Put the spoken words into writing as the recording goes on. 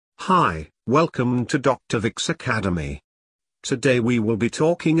Hi, welcome to Dr. Vic's Academy. Today we will be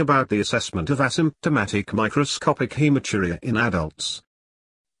talking about the assessment of asymptomatic microscopic hematuria in adults.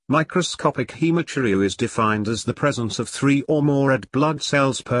 Microscopic hematuria is defined as the presence of 3 or more red blood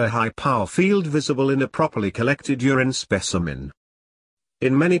cells per high-power field visible in a properly collected urine specimen.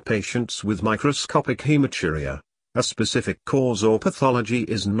 In many patients with microscopic hematuria, a specific cause or pathology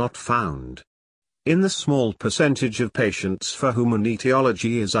is not found. In the small percentage of patients for whom an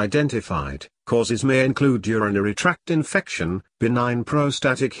etiology is identified, causes may include urinary tract infection, benign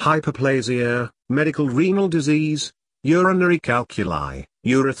prostatic hyperplasia, medical renal disease, urinary calculi,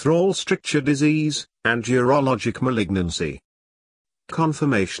 urethral stricture disease, and urologic malignancy.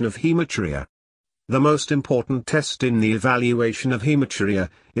 Confirmation of hematuria. The most important test in the evaluation of hematuria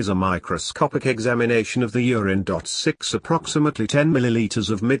is a microscopic examination of the urine. 6 Approximately 10 milliliters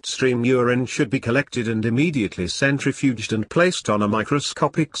of midstream urine should be collected and immediately centrifuged and placed on a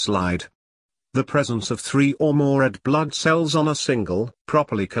microscopic slide. The presence of 3 or more red blood cells on a single,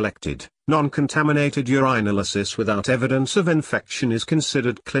 properly collected, non-contaminated urinalysis without evidence of infection is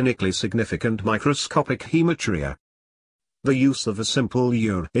considered clinically significant microscopic hematuria. The use of a simple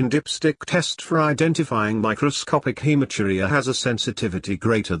urine dipstick test for identifying microscopic hematuria has a sensitivity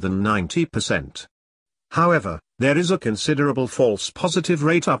greater than 90%. However, there is a considerable false positive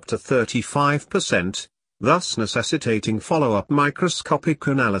rate up to 35%, thus necessitating follow-up microscopic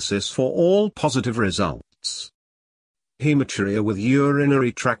analysis for all positive results. Hematuria with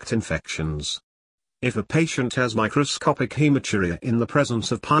urinary tract infections. If a patient has microscopic hematuria in the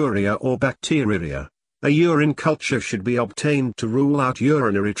presence of pyuria or bacteria, a urine culture should be obtained to rule out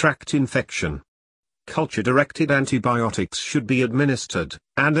urinary tract infection. Culture-directed antibiotics should be administered,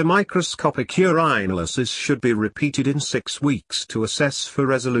 and a microscopic urinalysis should be repeated in 6 weeks to assess for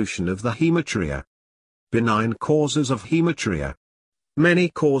resolution of the hematuria. Benign causes of hematuria. Many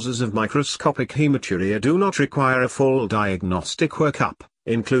causes of microscopic hematuria do not require a full diagnostic workup,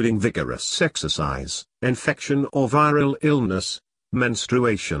 including vigorous exercise, infection or viral illness,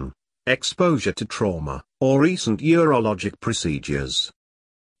 menstruation, exposure to trauma, or recent urologic procedures.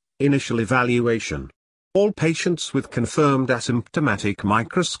 Initial evaluation. All patients with confirmed asymptomatic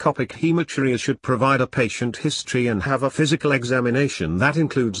microscopic hematuria should provide a patient history and have a physical examination that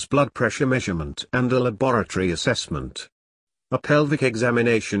includes blood pressure measurement and a laboratory assessment. A pelvic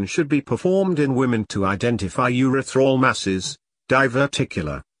examination should be performed in women to identify urethral masses,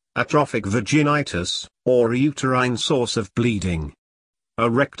 diverticular, atrophic vaginitis, or a uterine source of bleeding. A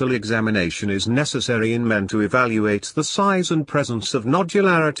rectal examination is necessary in men to evaluate the size and presence of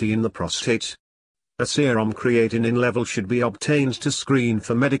nodularity in the prostate. A serum creatinine level should be obtained to screen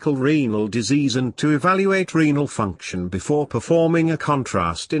for medical renal disease and to evaluate renal function before performing a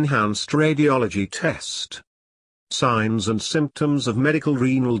contrast-enhanced radiology test. Signs and symptoms of medical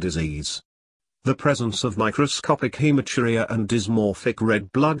renal disease. The presence of microscopic hematuria and dysmorphic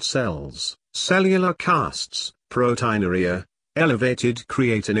red blood cells, cellular casts, proteinuria, elevated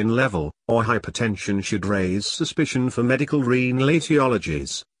creatinine level, or hypertension should raise suspicion for medical renal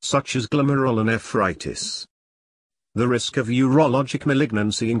etiologies, such as glomerulonephritis. The risk of urologic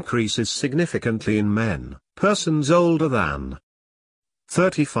malignancy increases significantly in men, persons older than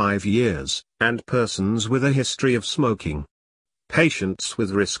 35 years, and persons with a history of smoking. Patients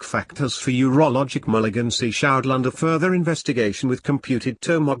with risk factors for urologic malignancy should under further investigation with computed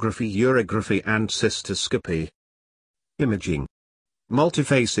tomography, urography and cystoscopy. Imaging.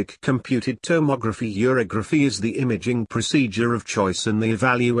 Multiphasic computed tomography urography is the imaging procedure of choice in the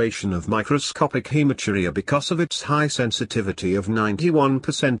evaluation of microscopic hematuria because of its high sensitivity of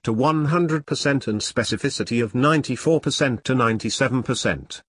 91% to 100% and specificity of 94% to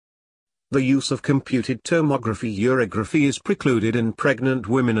 97%. The use of computed tomography urography is precluded in pregnant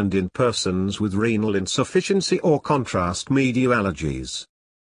women and in persons with renal insufficiency or contrast media allergies.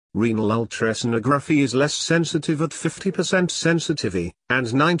 Renal ultrasonography is less sensitive at 50% sensitivity, and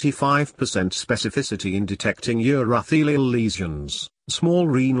 95% specificity in detecting urothelial lesions, small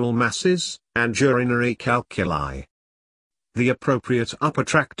renal masses, and urinary calculi. The appropriate upper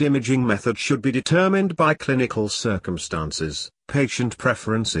tract imaging method should be determined by clinical circumstances, patient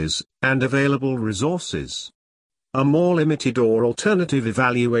preferences, and available resources. A more limited or alternative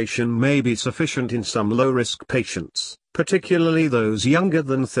evaluation may be sufficient in some low-risk patients, particularly those younger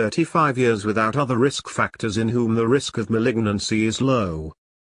than 35 years without other risk factors in whom the risk of malignancy is low.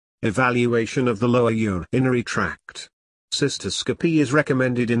 Evaluation of the lower urinary tract. Cystoscopy is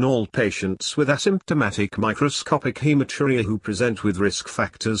recommended in all patients with asymptomatic microscopic hematuria who present with risk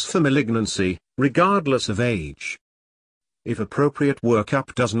factors for malignancy, regardless of age. If appropriate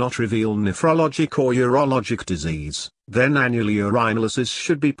workup does not reveal nephrologic or urologic disease, then annual urinalysis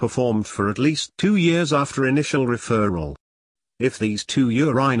should be performed for at least 2 years after initial referral. If these 2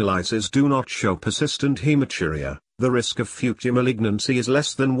 urinalyses do not show persistent hematuria, the risk of future malignancy is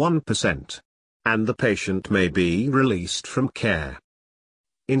less than 1%. And the patient may be released from care.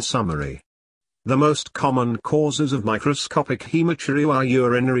 In summary, the most common causes of microscopic hematuria are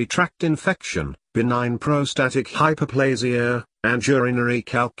urinary tract infection, benign prostatic hyperplasia, and urinary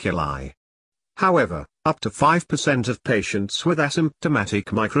calculi. However, up to 5% of patients with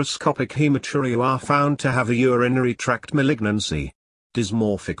asymptomatic microscopic hematuria are found to have a urinary tract malignancy.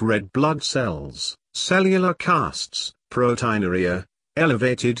 Dysmorphic red blood cells, cellular casts, proteinuria,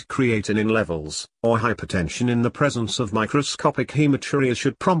 elevated creatinine levels, or hypertension in the presence of microscopic hematuria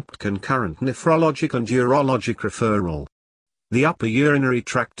should prompt concurrent nephrologic and urologic referral. The upper urinary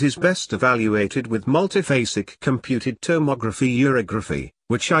tract is best evaluated with multiphasic computed tomography urography,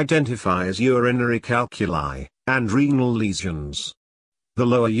 which identifies urinary calculi and renal lesions. The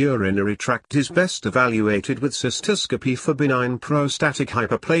lower urinary tract is best evaluated with cystoscopy for benign prostatic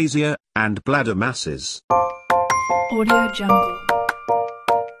hyperplasia and bladder masses. Audio Jungle.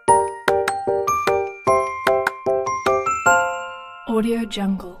 Audio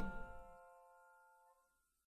Jungle.